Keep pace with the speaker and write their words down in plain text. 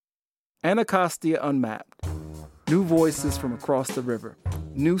Anacostia Unmapped. New voices from across the river.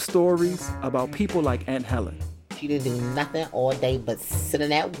 New stories about people like Aunt Helen. She didn't do nothing all day but sit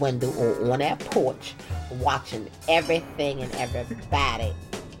in that window or on that porch watching everything and everybody.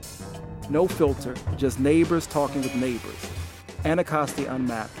 No filter, just neighbors talking with neighbors. Anacostia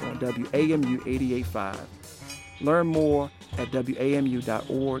Unmapped on WAMU 88.5. Learn more at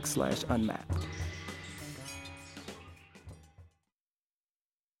wamu.org/unmapped.